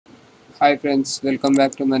Hi friends, welcome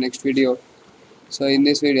back to my next video. So in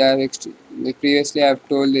this video, previously I have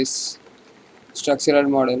told this structural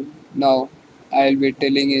model. Now I will be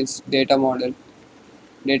telling is data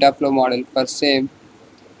flow model for same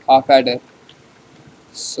half adder.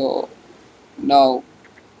 So now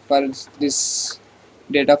for this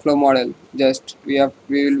data flow model, just we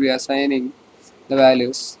will be assigning the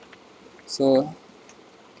values. So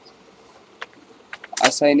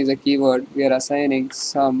assign is a keyword. We are assigning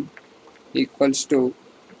sum equals to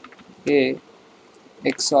a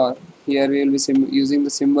XOR. Here we will be using the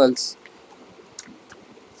symbols.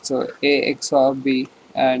 So A XOR B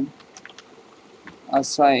and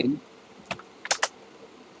assign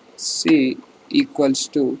C equals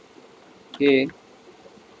to A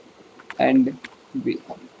and B.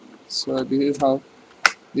 So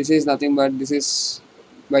this is nothing but this is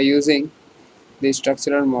by using the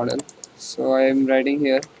structural model. So I am writing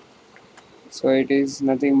here. So it is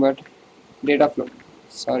nothing but data flow.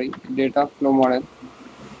 Data flow model.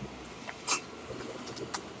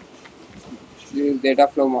 This is data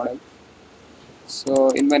flow model. So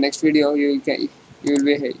in my next video, you will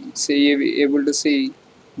be able to see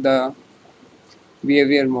the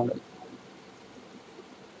behavior model.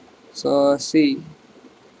 So see,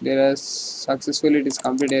 there is successfully it is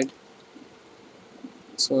completed.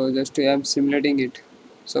 So just I am simulating it.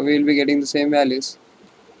 So we will be getting the same values.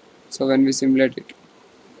 So when we simulate it.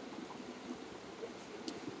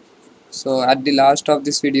 So at the last of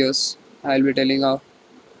these videos, I will be telling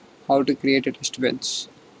how to create a test bench.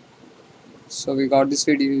 So we got this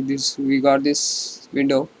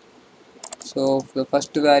window. So the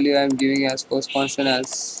first value I am giving as post constant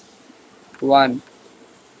as 1,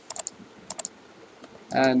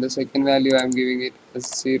 and the second value I am giving it as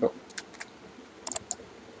 0.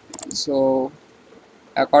 So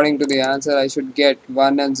according to the answer, I should get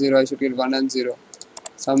 1 and 0. I should get 1 and 0.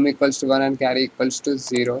 Sum equals to 1 and carry equals to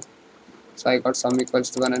 0. So I got sum equals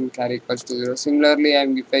to 1 and carry equals to 0. Similarly,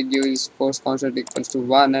 if I give this post constant equals to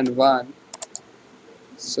 1 and 1,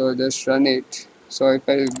 so just run it. So if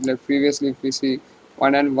I like previously, if we see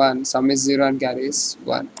 1 and 1, sum is 0 and carry is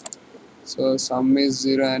 1. So sum is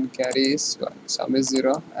 0 and carry is 1. Sum is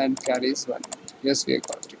 0 and carry is 1. Yes, we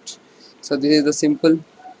got it. So this is the simple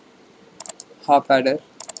half adder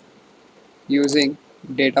using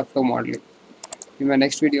data flow modeling. In my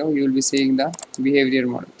next video, you will be seeing the behavior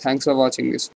model. Thanks for watching this.